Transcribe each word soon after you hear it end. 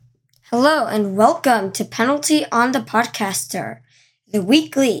Hello and welcome to Penalty on the Podcaster, the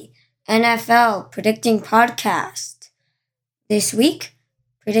weekly NFL predicting podcast. This week,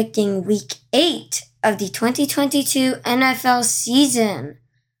 predicting week 8 of the 2022 NFL season.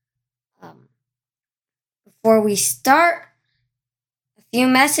 Before we start, a few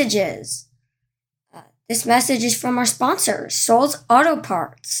messages. This message is from our sponsor, Sol's Auto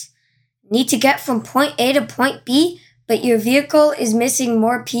Parts. Need to get from point A to point B, but your vehicle is missing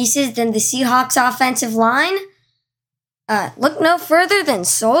more pieces than the Seahawks offensive line? Look no further than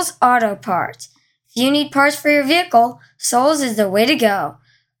Sol's Auto Parts. If you need parts for your vehicle, Sol's is the way to go.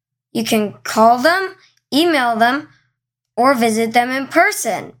 You can call them, email them, or visit them in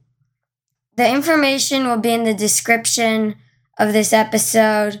person. The information will be in the description of this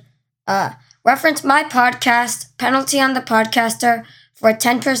episode. Reference my podcast, Penalty on the Podcaster, for a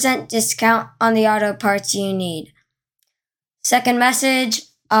 10% discount on the auto parts you need. Second message,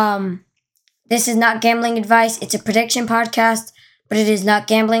 this is not gambling advice. It's a prediction podcast, but it is not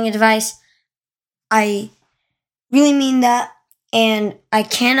gambling advice. I really mean that, and I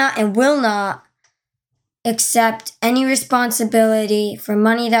cannot and will not accept any responsibility for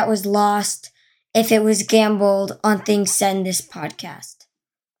money that was lost if it was gambled on things said in this podcast.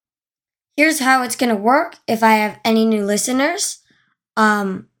 Here's how it's going to work if I have any new listeners.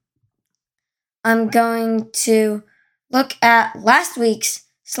 I'm going to look at last week's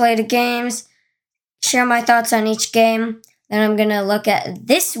slate of games, share my thoughts on each game. Then I'm going to look at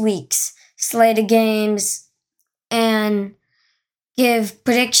this week's slate of games and give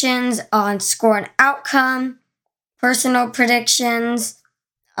predictions on score and outcome, personal predictions.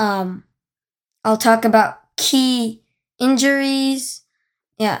 I'll talk about key injuries.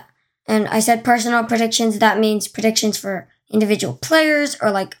 Yeah. And I said personal predictions. That means predictions for individual players or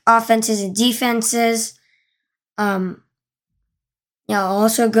like offenses and defenses. I'll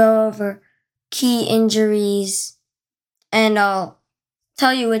also go over key injuries, and I'll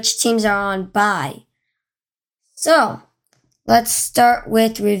tell you which teams are on bye. So, let's start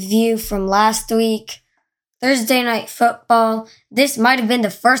with review from last week. Thursday Night Football. This might have been the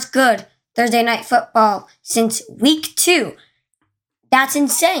first good Thursday Night Football since week 2. That's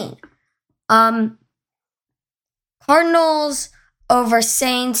insane. Cardinals over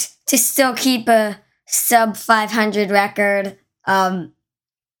Saints to still keep a sub 500 record. I'm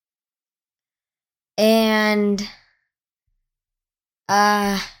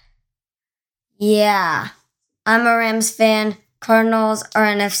a Rams fan. Cardinals are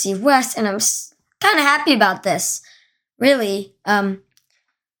NFC West, and I'm kind of happy about this. Really. So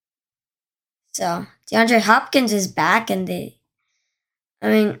DeAndre Hopkins is back, and they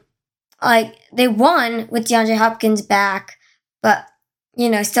won with DeAndre Hopkins back, but,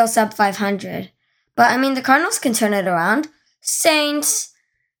 still sub 500. But, the Cardinals can turn it around. Saints,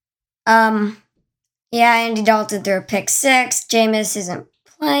 Andy Dalton threw a pick 6. Jameis isn't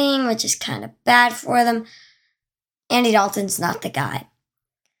playing, which is kind of bad for them. Andy Dalton's not the guy.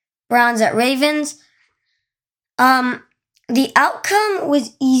 Browns at Ravens. The outcome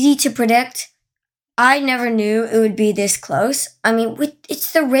was easy to predict. I never knew it would be this close.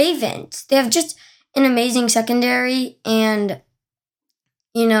 It's the Ravens. They have just an amazing secondary, and,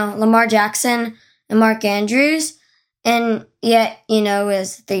 Lamar Jackson and Mark Andrews, and yet, it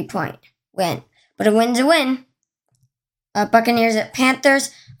was a 3-point win. But a win's a win. Buccaneers at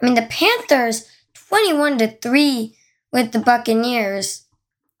Panthers. The Panthers, 21-3 with the Buccaneers.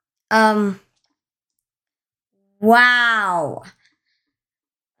 Wow.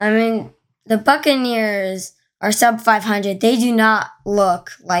 The Buccaneers are sub 500. They do not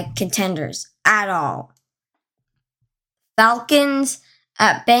look like contenders at all. Falcons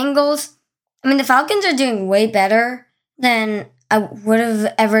at Bengals. The Falcons are doing way better than I would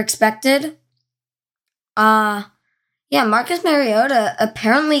have ever expected. Marcus Mariota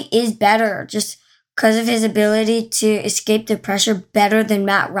apparently is better just because of his ability to escape the pressure better than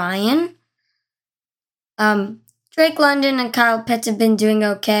Matt Ryan. Drake London and Kyle Pitts have been doing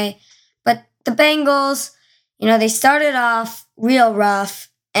okay. But the Bengals, they started off real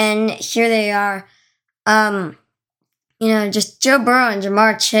rough, and here they are. Just Joe Burrow and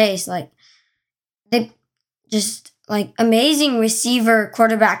Jamar Chase, they just, amazing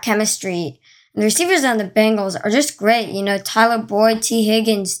receiver-quarterback chemistry. And the receivers on the Bengals are just great. Tyler Boyd, T.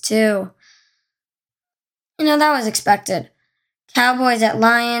 Higgins, too. That was expected. Cowboys at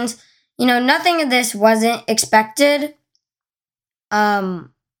Lions. Nothing of this wasn't expected. Just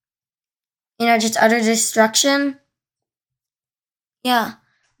utter destruction. Yeah.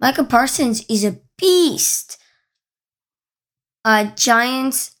 Micah Parsons is a beast.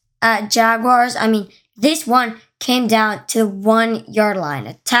 Giants at Jaguars. this one came down to the 1 yard line.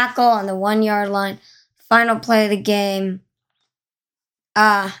 A tackle on the 1 yard line. Final play of the game.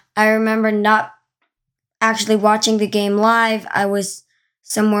 I remember not actually watching the game live. I was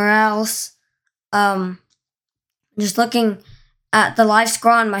somewhere else. Just looking at the live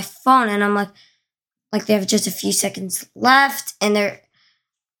score on my phone, and I'm like they have just a few seconds left, and they're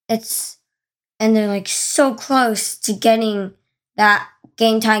like so close to getting that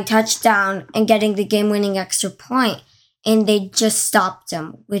game-tying touchdown and getting the game-winning extra point, and they just stopped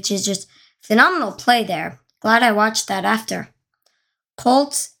them, which is just phenomenal play there. Glad I watched that after.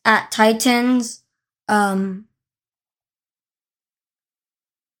 Colts at Titans.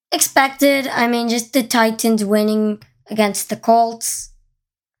 Expected. I mean, just the Titans winning against the Colts.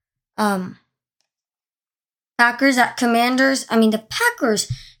 Packers at Commanders. I mean, the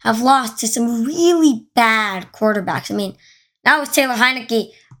Packers have lost to some really bad quarterbacks. I mean, now it's Taylor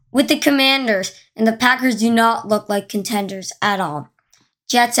Heineke with the Commanders, and the Packers do not look like contenders at all.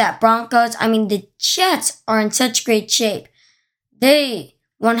 Jets at Broncos. I mean, the Jets are in such great shape. They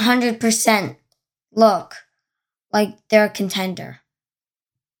 100% look like they're a contender.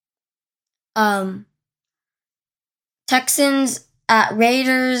 Texans at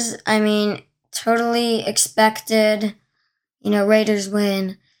Raiders. I mean, totally expected. Raiders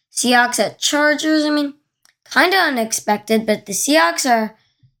win. Seahawks at Chargers. I mean, kind of unexpected, but the Seahawks are,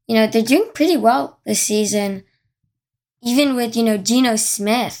 they're doing pretty well this season. Even with, Geno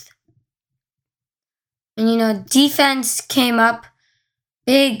Smith. And, defense came up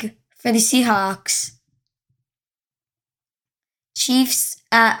big for the Seahawks. Chiefs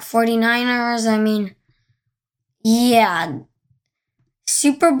at 49ers. I mean, yeah.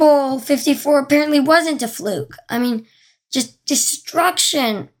 Super Bowl 54 apparently wasn't a fluke. I mean, just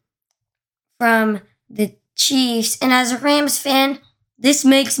destruction from the Chiefs. And as a Rams fan, this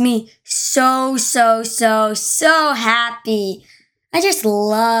makes me so happy. I just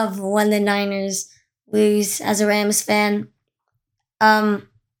love when the Niners lose as a Rams fan.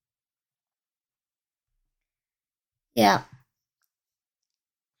 Yeah.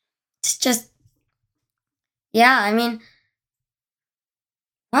 It's just, yeah, I mean,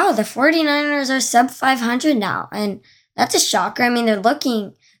 wow, the 49ers are sub 500 now, and that's a shocker. I mean,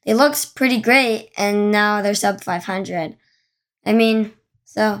 they looks pretty great, and now they're sub 500. I mean,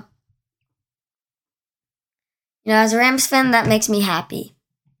 so, as a Rams fan, that makes me happy.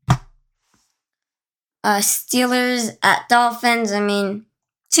 Steelers at Dolphins. I mean,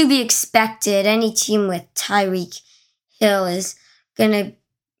 to be expected. Any team with Tyreek Hill is gonna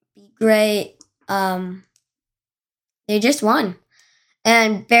be great. They just won.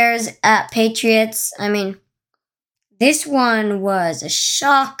 And Bears at Patriots. I mean, this one was a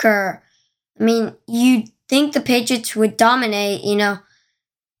shocker. I mean, you'd think the Patriots would dominate,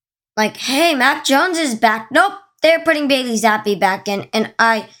 like, hey, Mac Jones is back. Nope, they're putting Bailey Zappi back in, and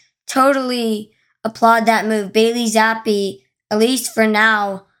I totally applaud that move. Bailey Zappi, at least for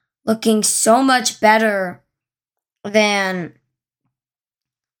now, looking so much better than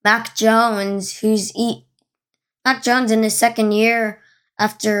Mac Jones, Mac Jones in his second year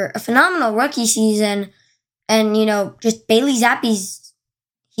after a phenomenal rookie season, and, just Bailey Zappi's,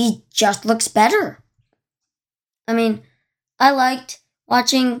 he just looks better. I mean, I liked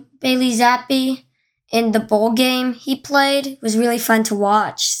watching Bailey Zappi in the bowl game he played. It was really fun to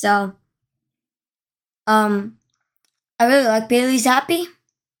watch, so, I really like Bailey Zappi,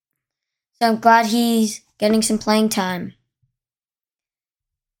 so I'm glad he's getting some playing time.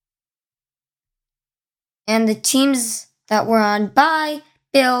 And the teams that were on bye: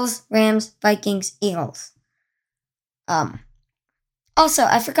 Bills, Rams, Vikings, Eagles. Also,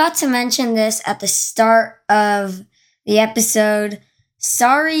 I forgot to mention this at the start of the episode.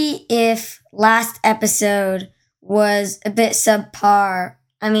 Sorry if last episode was a bit subpar.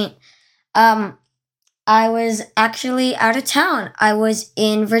 I mean, I was actually out of town. I was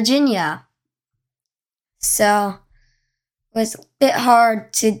in Virginia. So, it was a bit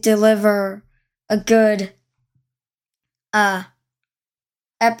hard to deliver a good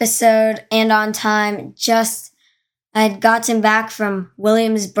episode and on time. I had gotten back from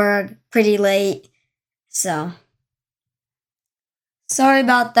Williamsburg pretty late, so sorry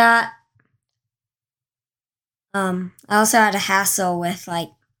about that. I also had a hassle with,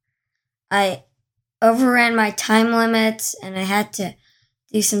 I overran my time limits and I had to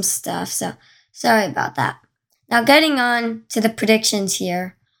do some stuff, so sorry about that. Now getting on to the predictions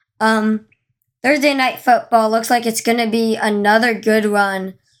here. Thursday Night Football looks like it's going to be another good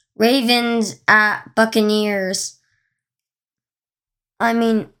run. Ravens at Buccaneers. I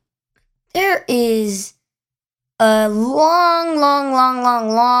mean, there is a long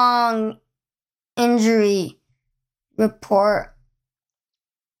injury report.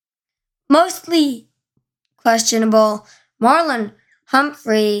 Mostly questionable. Marlon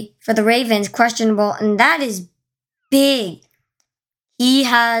Humphrey for the Ravens, questionable, and that is big. He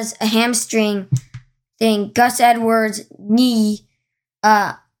has a hamstring thing. Gus Edwards, knee,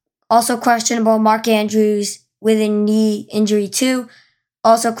 also questionable. Mark Andrews with a knee injury too,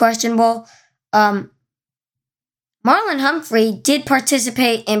 also questionable. Marlon Humphrey did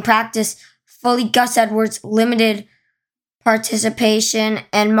participate in practice fully. Gus Edwards limited participation,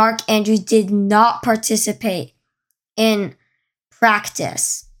 and Mark Andrews did not participate in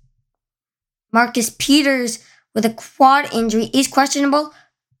practice. Marcus Peters with a quad injury is questionable.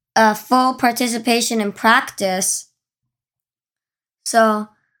 Full participation in practice. So,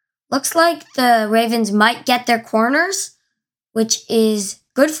 looks like the Ravens might get their corners, which is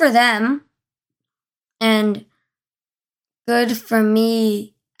good for them and good for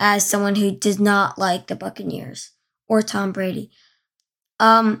me as someone who does not like the Buccaneers or Tom Brady.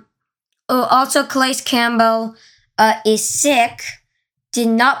 Also, Calais Campbell is sick, did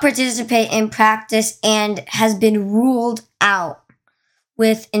not participate in practice, and has been ruled out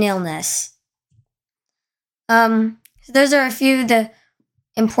with an illness. So those are a few of the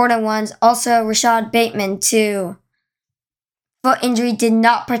important ones. Also, Rashad Bateman, too. Foot injury, did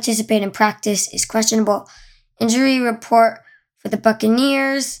not participate in practice, is questionable. Injury report for the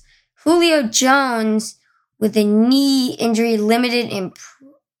Buccaneers. Julio Jones with a knee injury, limited in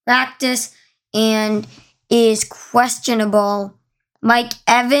practice and is questionable. Mike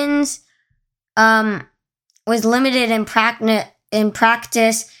Evans was limited in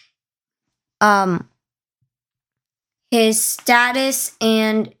practice. His status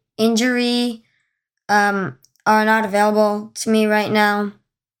and injury are not available to me right now.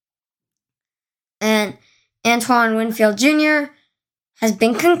 And Antoine Winfield Jr. has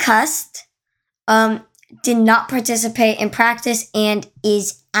been concussed, did not participate in practice, and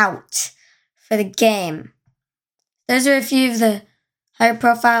is out for the game. Those are a few of the higher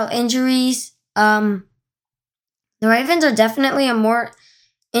profile injuries. The Ravens are definitely a more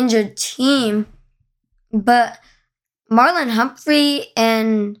injured team, but Marlon Humphrey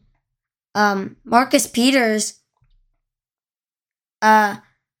and Marcus Peters have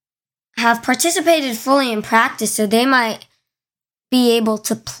participated fully in practice, so they might be able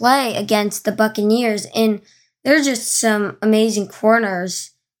to play against the Buccaneers, and they're just some amazing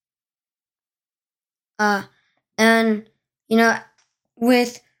corners. And,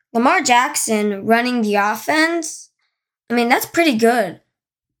 with Lamar Jackson running the offense, I mean, that's pretty good.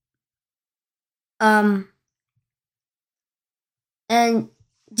 And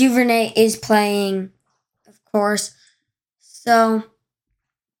Duvernay is playing, of course. So,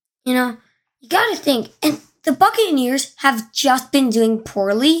 you gotta think. And the Buccaneers have just been doing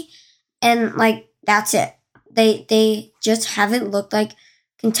poorly, and, that's it. They just haven't looked like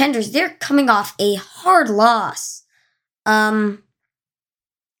contenders. They're coming off a hard loss.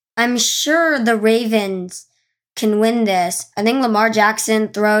 I'm sure the Ravens can win this. I think Lamar Jackson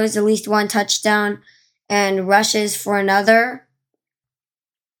throws at least one touchdown and rushes for another.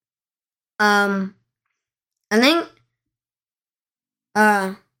 I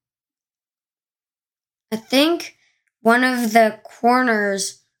think one of the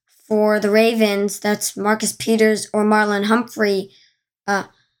corners for the Ravens, that's Marcus Peters or Marlon Humphrey, I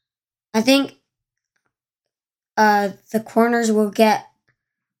think the corners will get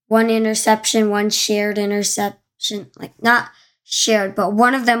one interception, one shared interception. Not shared, but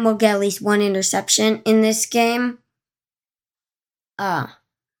one of them will get at least one interception in this game. Yeah.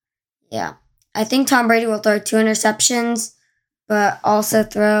 I think Tom Brady will throw 2 interceptions, but also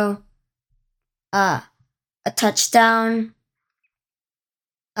throw a touchdown.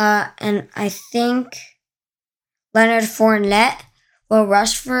 And I think Leonard Fournette will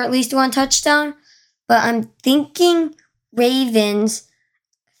rush for at least one touchdown. But I'm thinking Ravens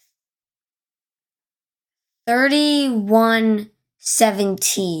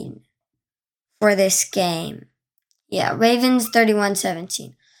 31-17 for this game. Yeah, Ravens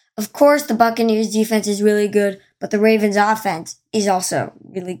 31-17. Of course, the Buccaneers defense is really good, but the Ravens offense is also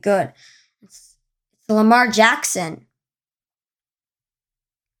really good. It's Lamar Jackson.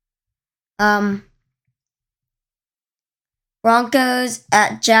 Broncos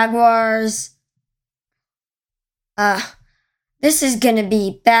at Jaguars. This is gonna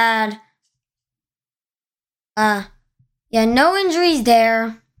be bad. No injuries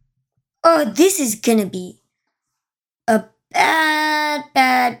there. Oh, this is gonna be a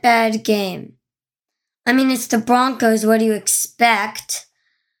bad game. I mean, it's the Broncos. What do you expect?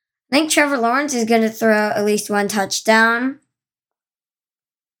 I think Trevor Lawrence is gonna throw at least one touchdown.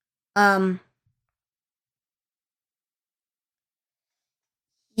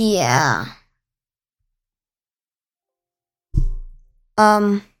 Yeah.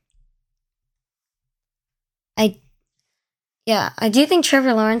 Um, I I do think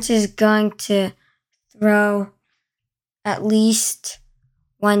Trevor Lawrence is going to throw at least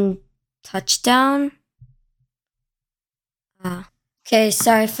one touchdown. Uh, okay,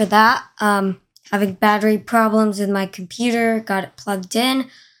 sorry for that. Having battery problems with my computer, got it plugged in.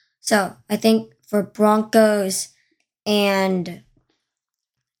 So I think for Broncos and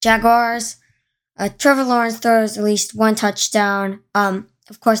Jaguars, Trevor Lawrence throws at least one touchdown.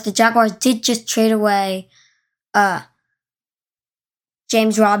 Of course, the Jaguars did just trade away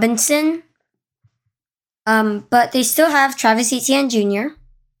James Robinson, but they still have Travis Etienne Jr.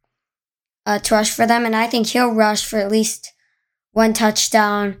 To rush for them, and I think he'll rush for at least one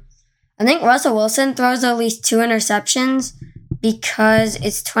touchdown. I think Russell Wilson throws at least 2 interceptions because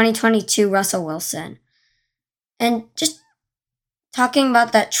it's 2022 Russell Wilson. And just talking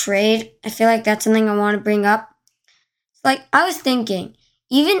about that trade, I feel like that's something I want to bring up. Like, I was thinking,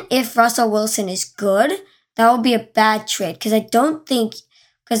 even if Russell Wilson is good, that would be a bad trade because I don't think,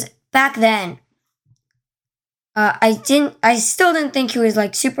 because back then, I still didn't think he was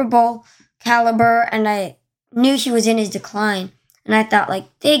like Super Bowl caliber, and I knew he was in his decline. And I thought, like,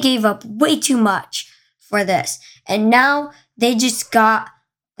 they gave up way too much for this. And now they just got,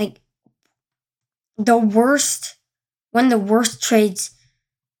 like, one of the worst trades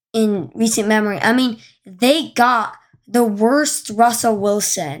in recent memory. I mean, they got the worst Russell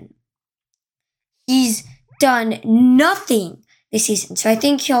Wilson. He's done nothing this season. So I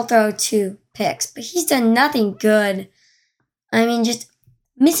think he'll throw 2 picks, but he's done nothing good. I mean, just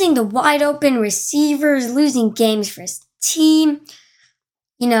missing the wide open receivers, losing games for his team,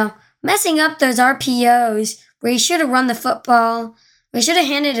 messing up those RPOs where he should have run the football, where he should have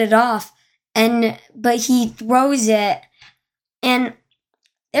handed it off, but he throws it. And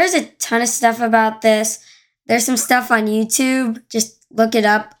there's a ton of stuff about this. There's some stuff on YouTube. Just look it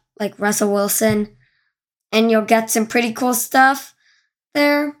up, like Russell Wilson, and you'll get some pretty cool stuff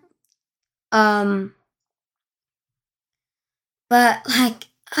there. But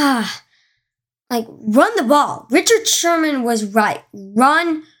run the ball. Richard Sherman was right.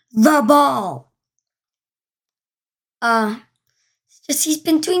 Run the ball. He's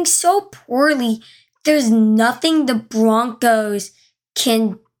been doing so poorly. There's nothing the Broncos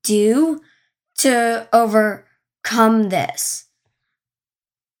can do to overcome this.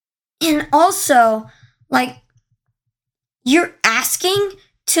 And also, you're asking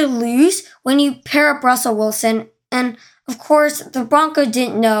to lose when you pair up Russell Wilson. And of course, the Broncos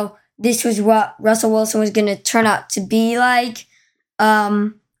didn't know this was what Russell Wilson was going to turn out to be like.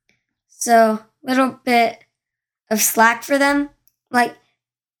 So a little bit of slack for them. Like,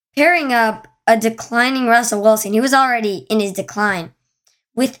 pairing up a declining Russell Wilson, he was already in his decline,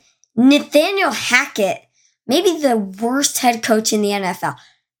 with Nathaniel Hackett, maybe the worst head coach in the NFL.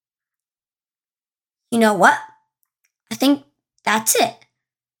 You know what? I think that's it.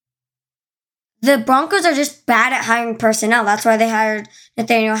 The Broncos are just bad at hiring personnel. That's why they hired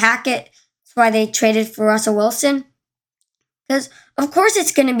Nathaniel Hackett. That's why they traded for Russell Wilson. Because, of course,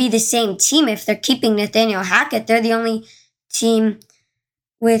 it's going to be the same team if they're keeping Nathaniel Hackett. They're the only team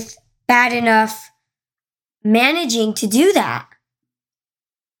with bad enough managing to do that.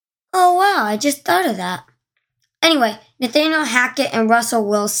 Oh, wow, I just thought of that. Anyway, Nathaniel Hackett and Russell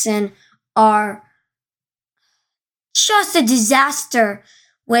Wilson are just a disaster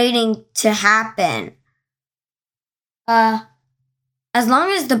waiting to happen. As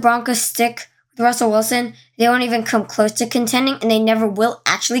long as the Broncos stick with Russell Wilson, they won't even come close to contending, and they never will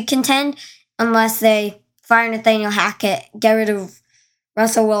actually contend unless they fire Nathaniel Hackett, get rid of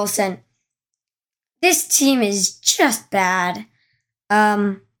Russell Wilson. This team is just bad.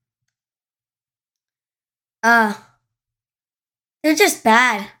 They're just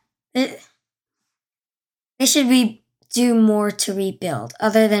bad. They should do more to rebuild,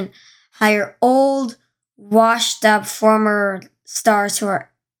 other than hire old, washed up former stars who are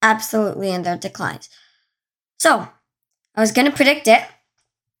absolutely in their declines. So, I was going to predict it.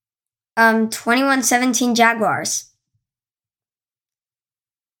 21-17 Jaguars.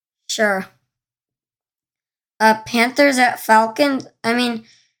 Sure. Panthers at Falcons. I mean,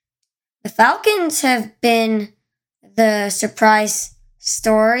 the Falcons have been the surprise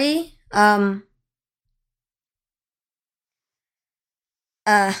story.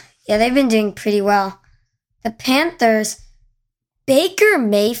 They've been doing pretty well. The Panthers, Baker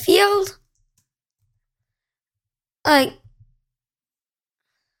Mayfield? I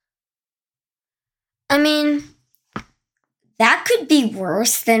mean, that could be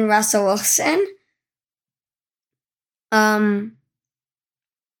worse than Russell Wilson.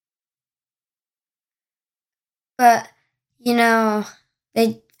 But,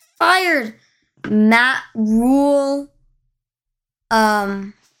 they fired Matt Rule.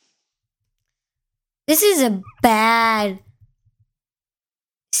 This is a bad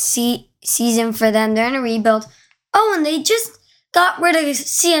season for them. They're in a rebuild. Oh, and they just got rid of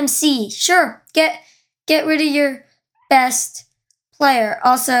CMC. Sure, get rid of your best player.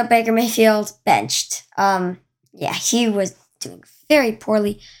 Also, Baker Mayfield benched. Yeah, he was doing very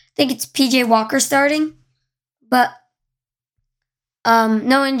poorly. I think it's PJ Walker starting, but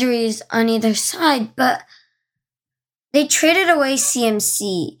no injuries on either side. But they traded away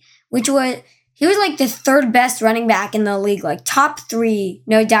CMC, he was like the third best running back in the league, like top 3,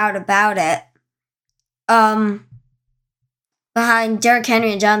 no doubt about it. Behind Derrick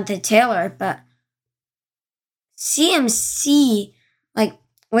Henry and Jonathan Taylor, but CMC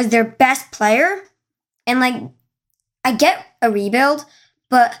was their best player, and I get a rebuild,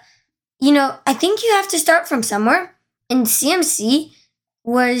 but I think you have to start from somewhere, and CMC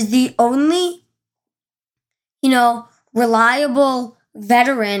was the only reliable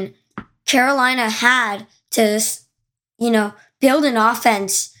veteran Carolina had to build an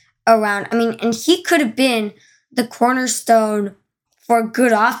offense around. I mean, and he could have been the cornerstone for a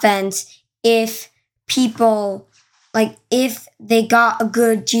good offense if if they got a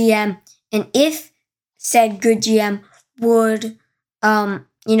good GM, and if said good GM would,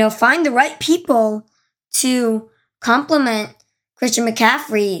 find the right people to complement Christian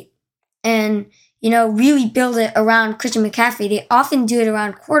McCaffrey and, really build it around Christian McCaffrey. They often do it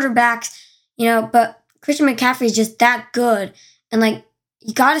around quarterbacks, but Christian McCaffrey is just that good. And,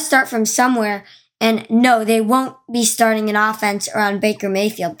 you got to start from somewhere. And no, they won't be starting an offense around Baker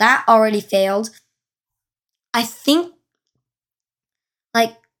Mayfield. That already failed. I think,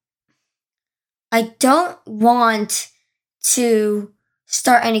 I don't want to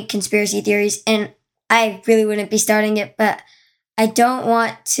start any conspiracy theories, and I really wouldn't be starting it, but I don't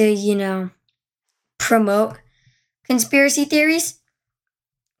want to, promote conspiracy theories.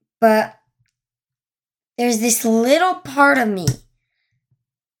 But there's this little part of me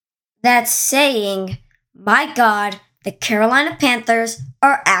that's saying, my God, the Carolina Panthers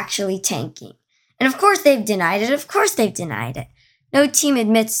are actually tanking. And of course they've denied it. No team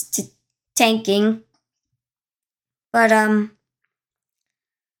admits to tanking. But,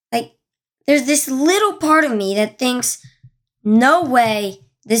 there's this little part of me that thinks, no way,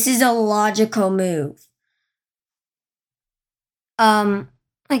 this is a logical move.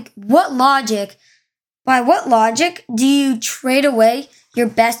 What logic? By what logic do you trade away your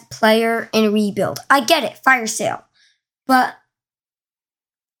best player in a rebuild? I get it, fire sale. But,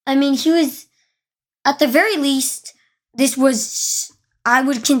 he was, at the very least, I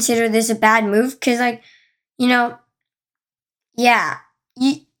would consider this a bad move, because,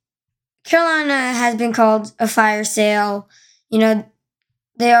 Carolina has been called a fire sale.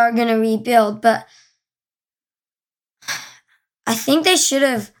 They are going to rebuild, but I think they should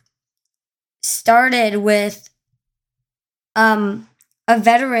have started with a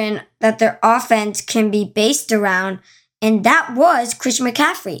veteran that their offense can be based around, and that was Christian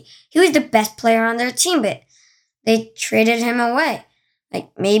McCaffrey. He was the best player on their team, but they traded him away.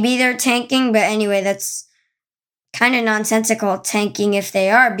 Maybe they're tanking, but anyway, that's kind of nonsensical, tanking if they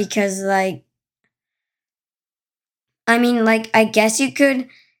are, because I guess you could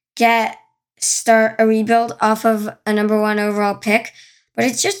start a rebuild off of a number 1 overall pick, but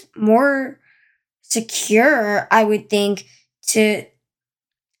it's just more secure, I would think, to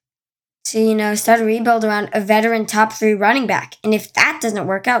start a rebuild around a veteran top 3 running back. And if that doesn't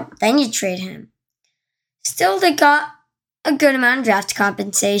work out, then you trade him. Still, they got a good amount of draft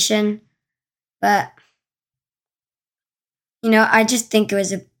compensation, but I just think it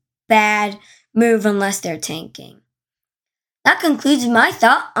was a bad move unless they're tanking. That concludes my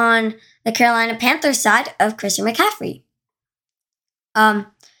thought on the Carolina Panthers side of Christian McCaffrey.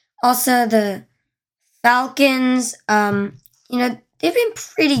 Also, the Falcons, they've been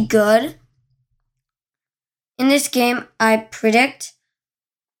pretty good. In this game, I predict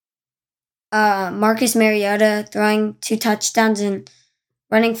Marcus Mariota throwing 2 touchdowns and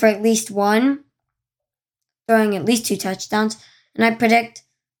running for at least 1, throwing at least 2 touchdowns. And I predict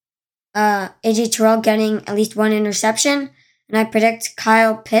AJ Terrell getting at least 1 interception. And I predict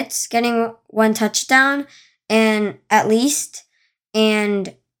Kyle Pitts getting 1 touchdown and at least.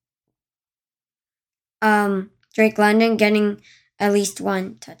 And Drake London getting at least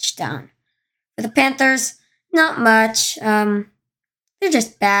 1 touchdown. For the Panthers, not much. They're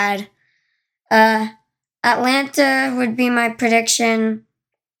just bad. Atlanta would be my prediction.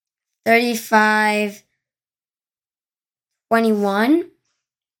 35-21.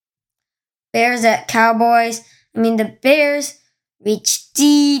 Bears at Cowboys. I mean, the Bears reach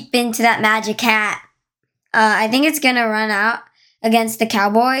deep into that magic hat. I think it's going to run out against the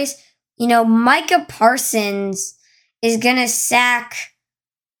Cowboys. Micah Parsons is going to sack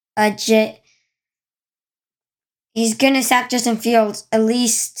he's going to sack Justin Fields at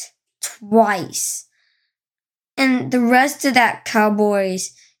least twice. And the rest of that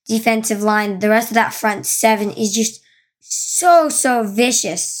Cowboys defensive line, the rest of that front seven is just so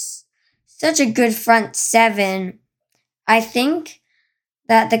vicious. Such a good front seven. I think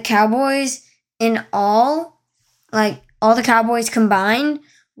that the Cowboys in all the Cowboys combined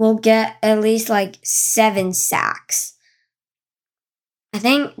will get at least 7 sacks. I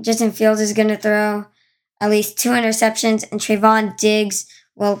think Justin Fields is going to throw at least 2 interceptions, and Trayvon Diggs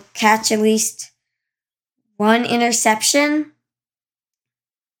will catch at least 1 interception.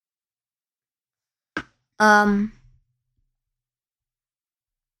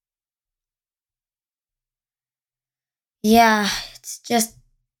 Yeah, it's just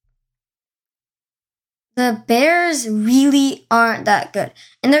the Bears really aren't that good.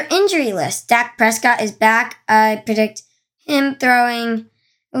 And their injury list, Dak Prescott is back. I predict him throwing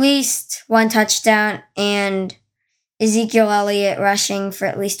at least 1 touchdown and Ezekiel Elliott rushing for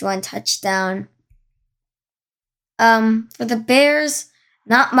at least 1 touchdown. For the Bears,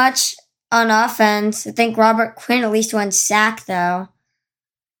 not much on offense. I think Robert Quinn at least 1 sack though.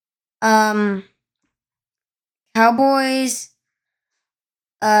 Cowboys,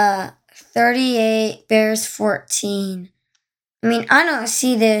 38, Bears 14. I mean, I don't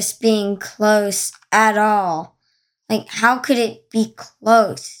see this being close at all. How could it be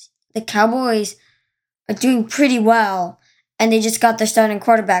close? The Cowboys are doing pretty well, and they just got their starting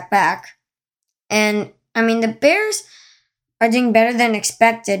quarterback back. And, I mean, the Bears are doing better than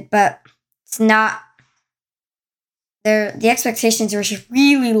expected, but it's not. The expectations were just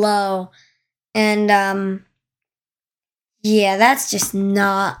really low. And, yeah, that's just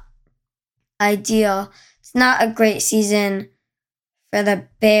not ideal. It's not a great season for the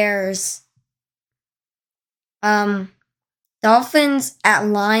Bears. Dolphins at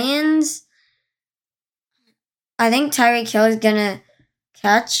Lions. I think Tyreek Hill is going to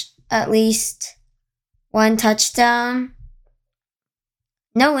catch at least 1 touchdown.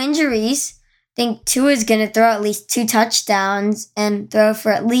 No injuries. I think Tua is going to throw at least 2 touchdowns and throw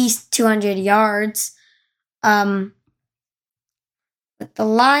for at least 200 yards. With the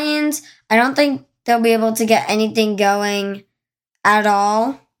Lions, I don't think they'll be able to get anything going at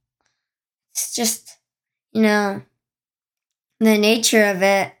all. It's just, the nature of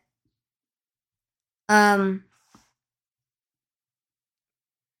it.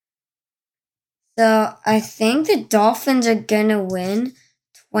 So I think the Dolphins are going to win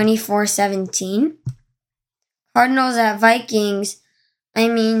 24-17. Cardinals at Vikings. I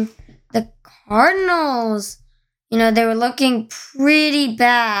mean, the Cardinals, they were looking pretty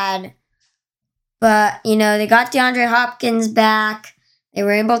bad. But, they got DeAndre Hopkins back. They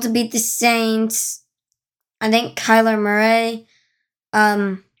were able to beat the Saints. I think Kyler Murray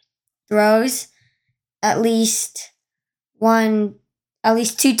throws at least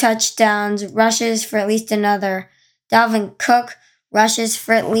 2 touchdowns, rushes for at least another. Dalvin Cook rushes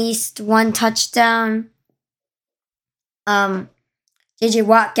for at least 1 touchdown. J.J.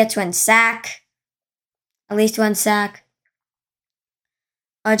 Watt gets 1 sack. At least 1 sack.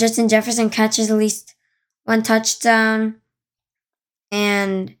 Justin Jefferson catches at least 1 touchdown.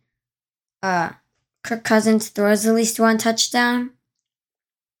 And Kirk Cousins throws at least 1 touchdown.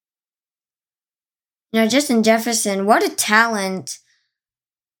 Justin Jefferson, what a talent.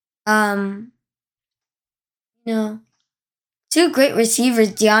 2 great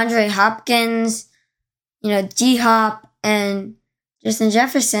receivers, DeAndre Hopkins, D-Hop, and Justin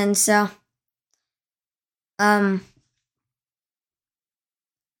Jefferson. So, you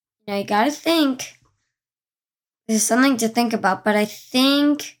gotta think. There's something to think about, but I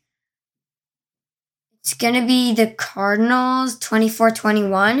think it's gonna be the Cardinals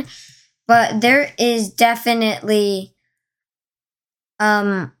 24-21, but there is definitely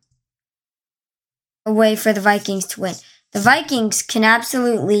a way for the Vikings to win. The Vikings can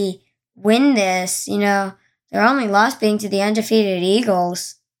absolutely win this. Their only loss being to the undefeated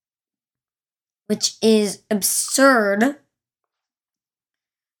Eagles, which is absurd.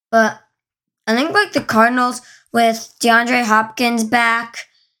 But I think the Cardinals with DeAndre Hopkins back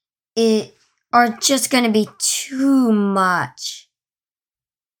are just going to be too much.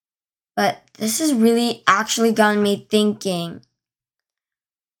 But this has really actually gotten me thinking.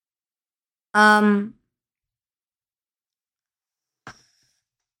 Because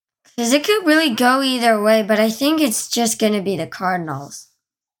it could really go either way, but I think it's just going to be the Cardinals.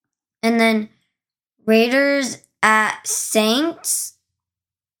 And then Raiders at Saints.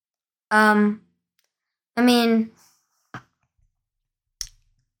 I mean,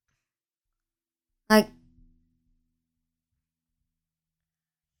 like,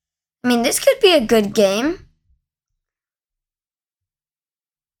 this could be a good game.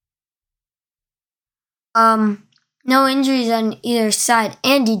 No injuries on either side.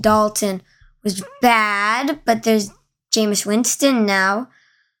 Andy Dalton was bad, but there's Jameis Winston now.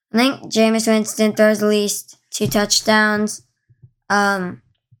 I think Jameis Winston throws at least 2 touchdowns.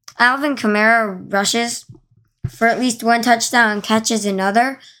 Alvin Kamara rushes for at least 1 touchdown and catches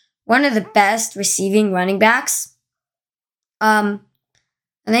another. One of the best receiving running backs. I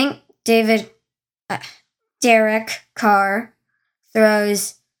think Derek Carr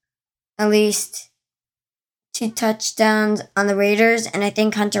throws at least 2 touchdowns on the Raiders, and I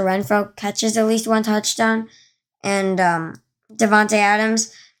think Hunter Renfrow catches at least 1 touchdown, and Davante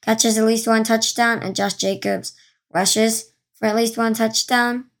Adams catches at least 1 touchdown, and Josh Jacobs rushes for at least 1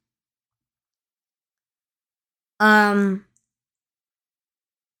 touchdown. And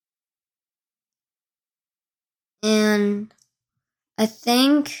I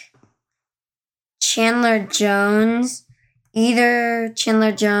think either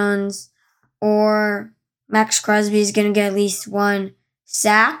Chandler Jones or Max Crosby is going to get at least 1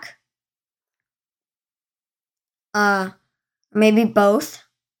 sack. Maybe both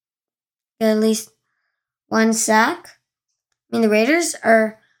get at least 1 sack. The Raiders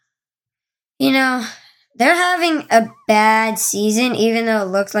are, they're having a bad season, even though it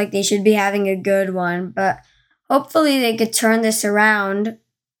looks like they should be having a good one. But hopefully they could turn this around.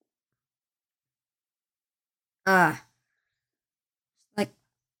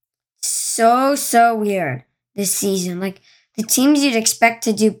 So weird this season. The teams you'd expect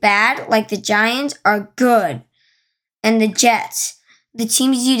to do bad, like the Giants, are good. And the Jets, the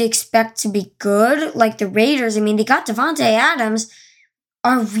teams you'd expect to be good, like the Raiders, they got Davante Adams,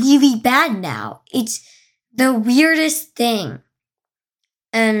 are really bad now. It's the weirdest thing.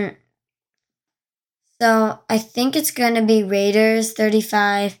 And so I think it's going to be Raiders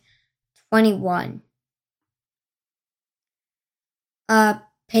 35-21.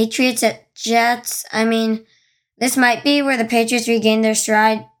 Patriots at Jets. This might be where the Patriots regain their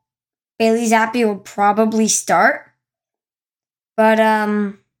stride. Bailey Zappi will probably start. But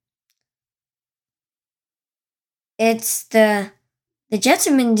it's the Jets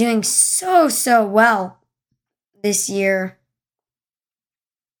have been doing so well this year.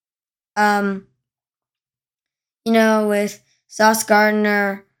 With Sauce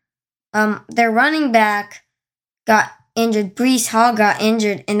Gardner, their running back got injured. Breece Hall got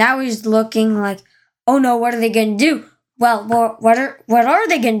injured, and that was looking like, oh no, what are they going to do? Well, what are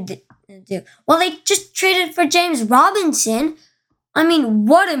they going to do? Well, they just traded for James Robinson.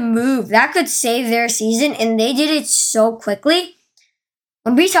 What a move. That could save their season, and they did it so quickly.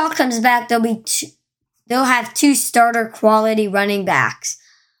 When Breece Hall comes back, they'll have 2 starter quality running backs.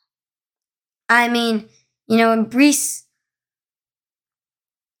 When Breece,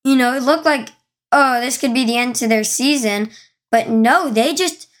 it looked like, oh, this could be the end to their season. But no, they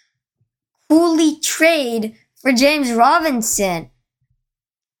just coolly trade for James Robinson.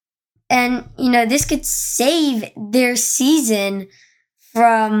 And, this could save their season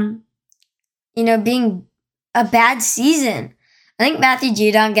from, being a bad season. I think Matthew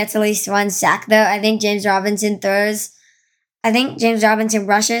Judon gets at least 1 sack, though. I think James Robinson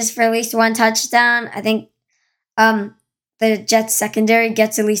rushes for at least 1 touchdown. I think the Jets secondary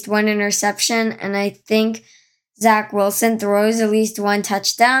gets at least 1 interception. And I think Zach Wilson throws at least 1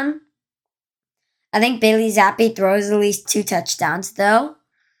 touchdown. I think Bailey Zappi throws at least 2 touchdowns, though.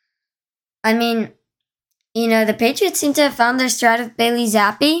 The Patriots seem to have found their stride with Bailey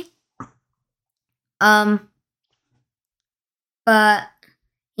Zappi. But,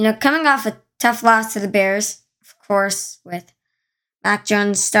 coming off a tough loss to the Bears, of course, with Mac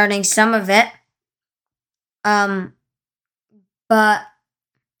Jones starting some of it. But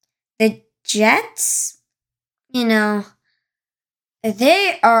the Jets, they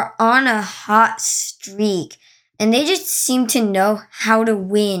are on a hot streak. And they just seem to know how to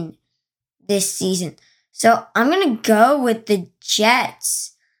win this season. So I'm going to go with the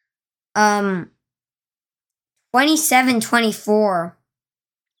Jets. 27-24.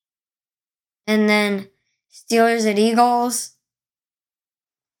 And then Steelers at Eagles.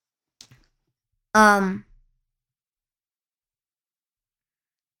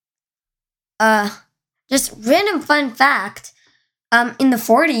 Just random fun fact. In the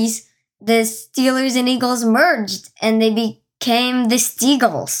 40s, the Steelers and Eagles merged and they became the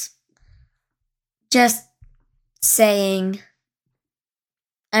Steagles. Just saying.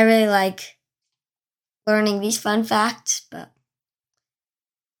 I really like learning these fun facts. But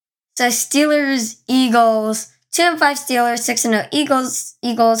so Steelers, Eagles, 2-5 Steelers, 6-0 Eagles.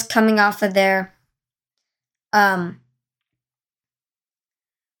 Eagles coming off of their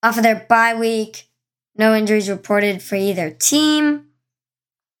bye week. No injuries reported for either team.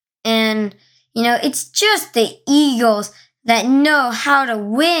 And, it's just the Eagles that know how to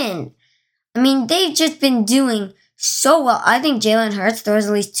win. I mean, they've just been doing so well. I think Jalen Hurts throws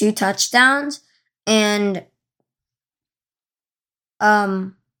at least 2 touchdowns. And, I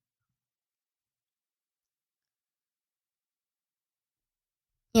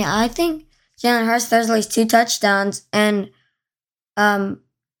think Jalen Hurts throws at least 2 touchdowns. And,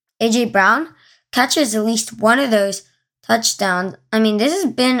 A.J. Brown catches at least one of those touchdowns. I mean, this has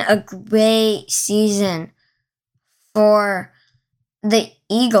been a great season for the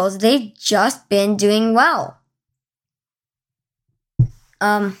Eagles. They've just been doing well.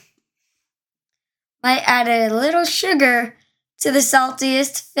 Might add a little sugar to the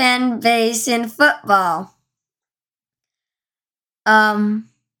saltiest fan base in football. They're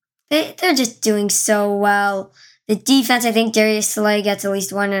just doing so well. The defense, I think Darius Slay gets at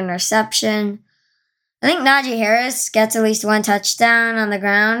least 1 interception. I think Najee Harris gets at least 1 touchdown on the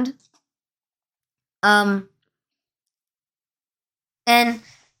ground. And,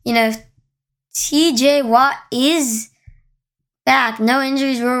 TJ Watt is back. No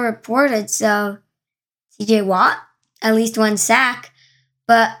injuries were reported, so TJ Watt, at least 1 sack.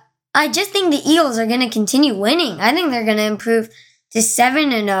 But I just think the Eagles are going to continue winning. I think they're going to improve to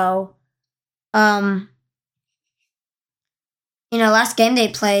 7-0. Last game they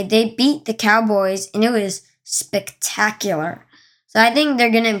played, they beat the Cowboys, and it was spectacular. So I think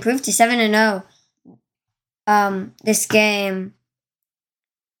they're going to improve to 7-0 this game.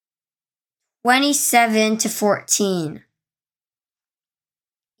 27-14.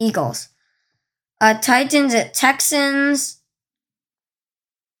 Eagles. Titans at Texans.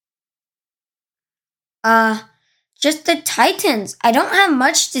 Just the Titans. I don't have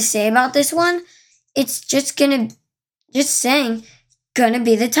much to say about this one. It's just gonna be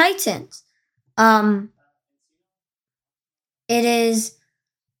the Titans. I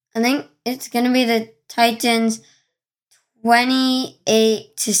think it's gonna be the Titans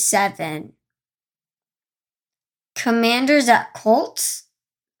 28-7. Commanders at Colts.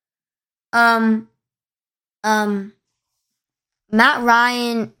 Matt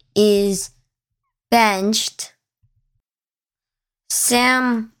Ryan is benched.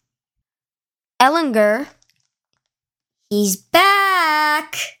 Sam Ehlinger, he's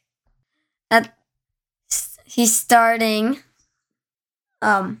back. He's starting.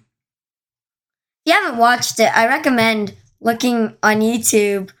 If you haven't watched it, I recommend looking on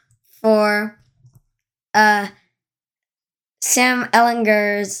YouTube for Sam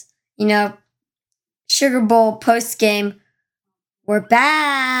Ehlinger's, Sugar Bowl post game. We're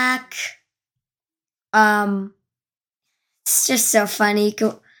back. It's just so funny.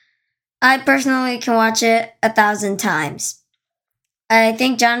 I personally can watch it 1,000 times. I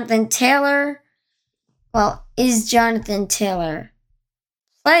think Jonathan Taylor. Well, is Jonathan Taylor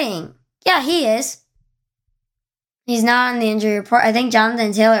playing? Yeah, he is. He's not on the injury report. I think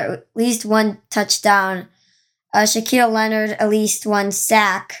Jonathan Taylor at least 1 touchdown. Shaquille Leonard at least 1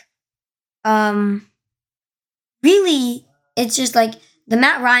 sack. Really, it's just like the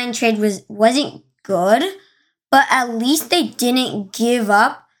Matt Ryan trade wasn't good, but at least they didn't give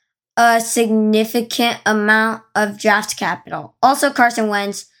up a significant amount of draft capital. Also, Carson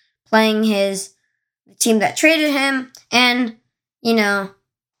Wentz playing the team that traded him, and the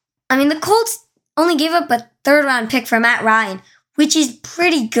Colts only gave up a 3rd-round pick for Matt Ryan, which is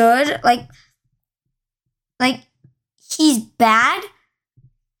pretty good. Like he's bad,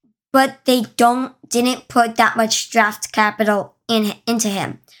 but they didn't put that much draft capital into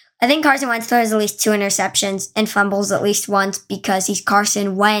him. I think Carson Wentz throws at least 2 interceptions and fumbles at least once because he's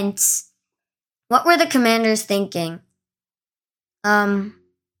Carson Wentz. What were the Commanders thinking?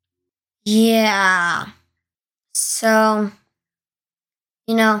 Yeah. So,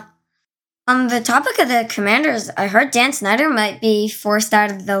 on the topic of the Commanders, I heard Dan Snyder might be forced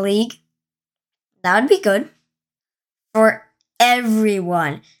out of the league. That would be good for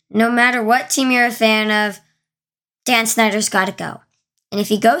everyone. No matter what team you're a fan of, Dan Snyder's got to go. And if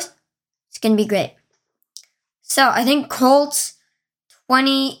he goes, it's going to be great. So I think Colts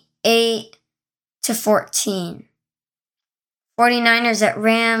 28-14. 49ers at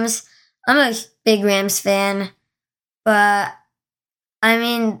Rams. I'm a big Rams fan. But,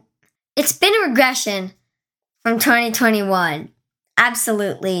 it's been a regression from 2021.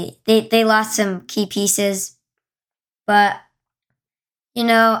 Absolutely. They lost some key pieces. But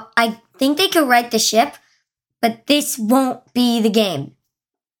I think they could right the ship, but this won't be the game.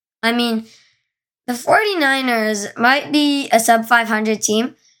 I mean, the 49ers might be a sub 500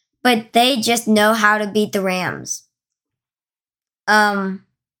 team, but they just know how to beat the Rams. The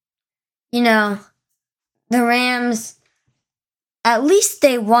Rams, at least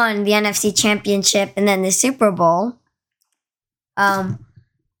they won the NFC Championship and then the Super Bowl.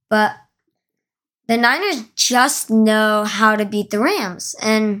 But the Niners just know how to beat the Rams.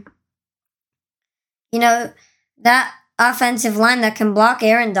 And, that offensive line that can block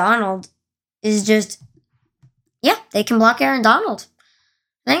Aaron Donald is just, they can block Aaron Donald.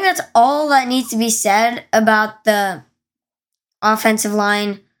 I think that's all that needs to be said about the offensive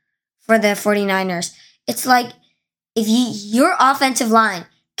line for the 49ers. It's like, if your offensive line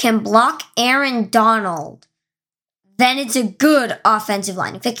can block Aaron Donald, then it's a good offensive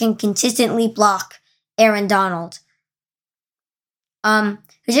line. If it can consistently block Aaron Donald.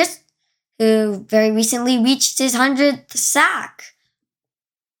 Who very recently reached his 100th sack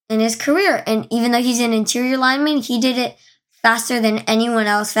in his career. And even though he's an interior lineman, he did it faster than anyone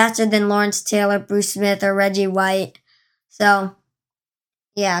else, faster than Lawrence Taylor, Bruce Smith, or Reggie White. So,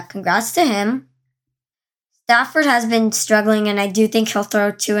 congrats to him. Stafford has been struggling, and I do think he'll throw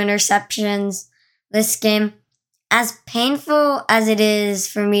 2 interceptions this game. As painful as it is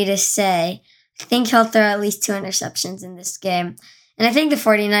for me to say, I think he'll throw at least 2 interceptions in this game. And I think the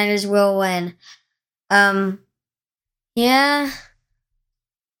 49ers will win. I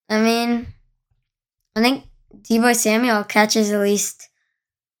think Deebo Samuel catches at least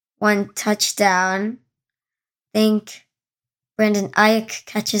 1 touchdown. I think Brandon Ayuk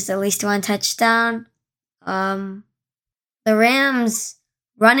catches at least 1 touchdown. The Rams'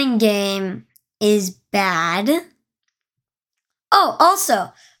 running game is bad. Oh,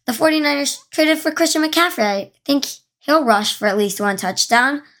 also, the 49ers traded for Christian McCaffrey. I think he'll rush for at least 1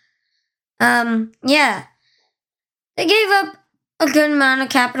 touchdown. They gave up a good amount of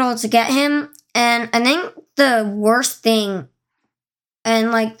capital to get him. And I think the worst thing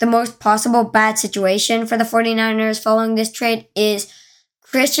and the most possible bad situation for the 49ers following this trade is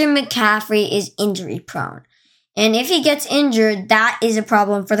Christian McCaffrey is injury prone. And if he gets injured, that is a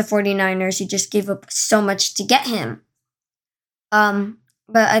problem for the 49ers who just gave up so much to get him.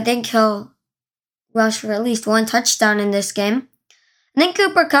 But I think he'll rush for at least 1 touchdown in this game. I think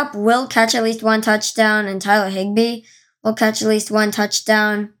Cooper Kupp will catch at least 1 touchdown, and Tyler Higbee will catch at least 1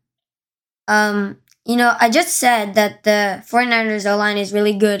 touchdown. I just said that the 49ers O-line is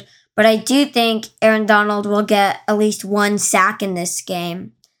really good, but I do think Aaron Donald will get at least 1 sack in this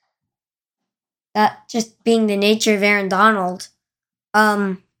game. That just being the nature of Aaron Donald.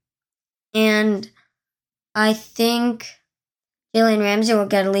 And I think Jalen Ramsey will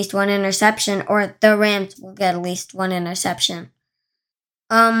get at least 1 interception, or the Rams will get at least 1 interception.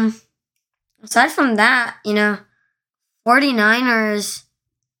 Aside from that, 49ers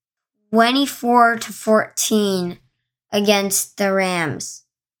 24-14 against the Rams.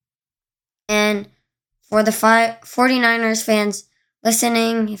 And for the 49ers fans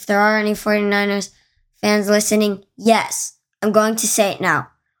listening, if there are any 49ers fans listening, yes, I'm going to say it now.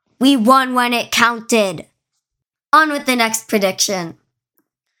 We won when it counted. On with the next prediction.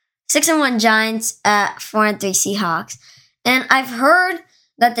 6-1 Giants at 4-3 Seahawks. And I've heard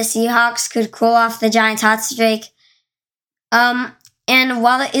that the Seahawks could cool off the Giants' hot streak. And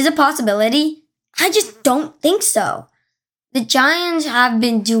while it is a possibility, I just don't think so. The Giants have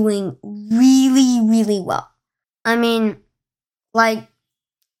been doing really, really well.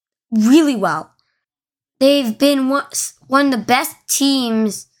 Really well. They've been one of the best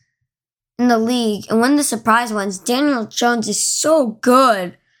teams in the league, and one of the surprise ones. Daniel Jones is so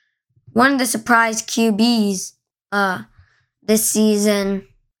good. One of the surprise QBs this season.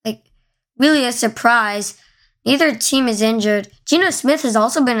 Really a surprise. Neither team is injured. Geno Smith has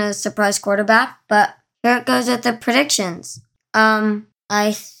also been a surprise quarterback, but here it goes with the predictions.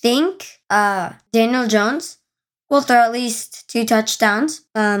 I think Daniel Jones will throw at least 2 touchdowns.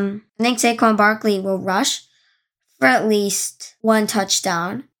 I think Saquon Barkley will rush for at least 1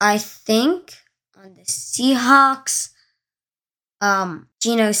 touchdown. I think on the Seahawks,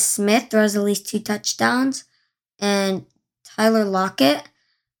 Geno Smith throws at least 2 touchdowns, and Tyler Lockett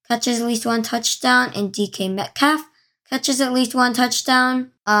catches at least 1 touchdown, and DK Metcalf catches at least 1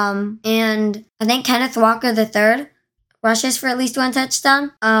 touchdown. And I think Kenneth Walker III rushes for at least 1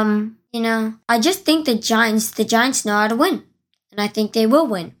 touchdown. I just think the Giants know how to win, and I think they will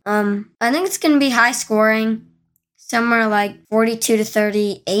win. I think it's going to be high scoring, somewhere like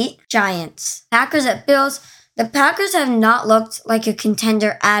 42-38 Giants. Packers at Bills. The Packers have not looked like a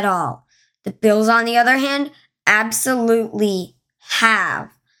contender at all. The Bills, on the other hand, absolutely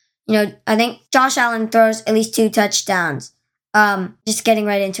have. I think Josh Allen throws at least 2 touchdowns. Just getting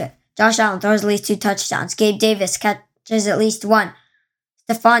right into it. Josh Allen throws at least 2 touchdowns. Gabe Davis catches at least 1.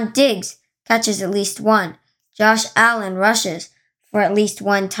 Stephon Diggs catches at least 1. Josh Allen rushes for at least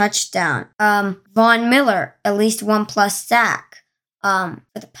 1 touchdown. Von Miller, at least 1 plus sack. For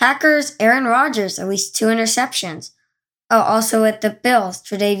the Packers, Aaron Rodgers, at least 2 interceptions. Also with the Bills,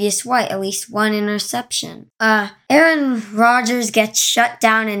 Tre'Davious White, at least 1 interception. Aaron Rodgers gets shut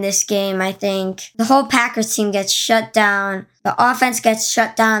down in this game, I think. The whole Packers team gets shut down. The offense gets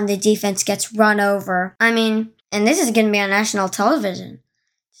shut down. The defense gets run over. And this is going to be on national television.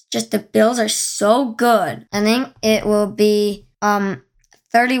 It's just the Bills are so good. I think it will be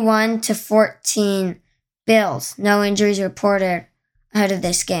 31-14 Bills. No injuries reported ahead of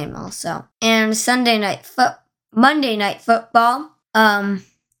this game also. And Monday Night Football,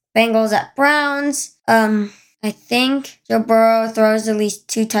 Bengals at Browns. I think Joe Burrow throws at least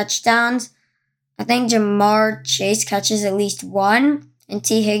 2 touchdowns. I think Jamar Chase catches at least 1. And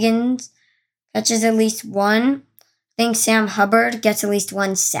T. Higgins catches at least 1. I think Sam Hubbard gets at least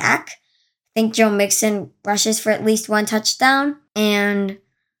 1 sack. I think Joe Mixon rushes for at least 1 touchdown. And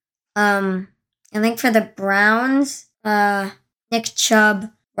I think for the Browns, Nick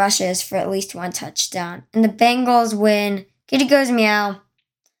Chubb rushes for at least 1 touchdown. And the Bengals win. Kitty goes meow.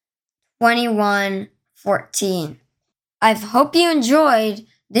 21-14. I hope you enjoyed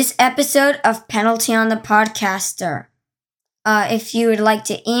this episode of Penalty on the Podcaster. If you would like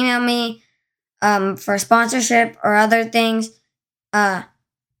to email me for sponsorship or other things, my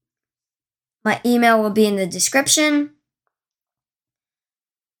email will be in the description.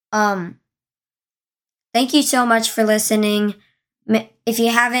 Thank you so much for listening. If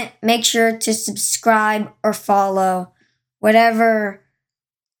you haven't, make sure to subscribe or follow, whatever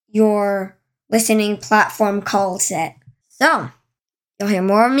your listening platform calls it. So, you'll hear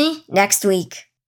more of me next week.